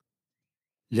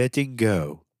Letting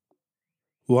go.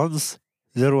 Once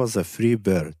there was a free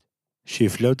bird. She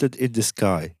floated in the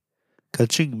sky,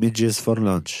 catching midges for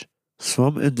lunch,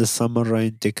 swam in the summer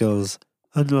rain tickles,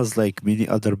 and was like many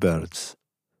other birds.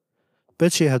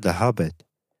 But she had a habit.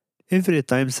 Every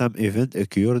time some event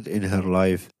occurred in her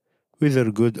life,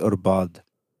 whether good or bad,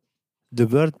 the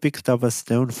bird picked up a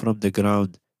stone from the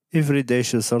ground. Every day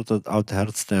she sorted out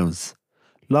her stones,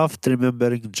 laughed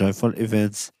remembering joyful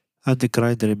events, and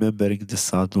cried remembering the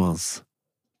sad ones.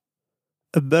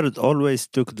 A bird always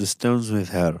took the stones with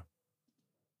her,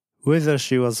 whether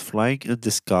she was flying in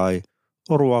the sky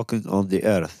or walking on the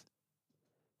earth.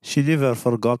 She never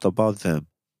forgot about them.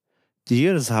 The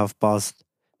years have passed,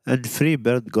 and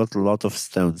Freebird got a lot of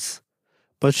stones,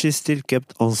 but she still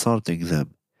kept on sorting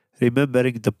them.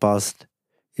 Remembering the past,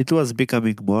 it was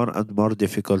becoming more and more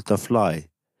difficult to fly,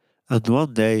 and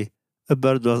one day a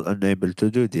bird was unable to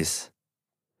do this.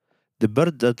 The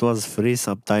bird that was free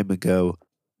some time ago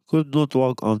could not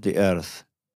walk on the earth.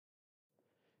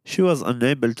 She was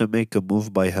unable to make a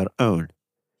move by her own.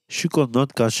 She could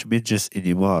not catch midges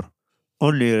anymore.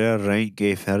 Only rare rain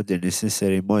gave her the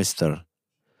necessary moisture.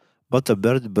 But the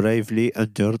bird bravely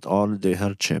endured all the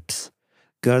hardships,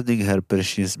 guarding her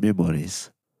precious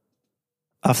memories.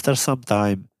 After some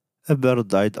time, a bird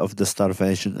died of the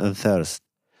starvation and thirst,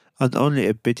 and only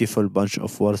a pitiful bunch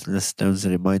of worthless stones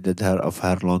reminded her of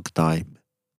her long time.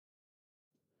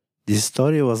 This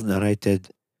story was narrated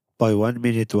by 1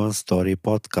 Minute One Story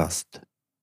podcast.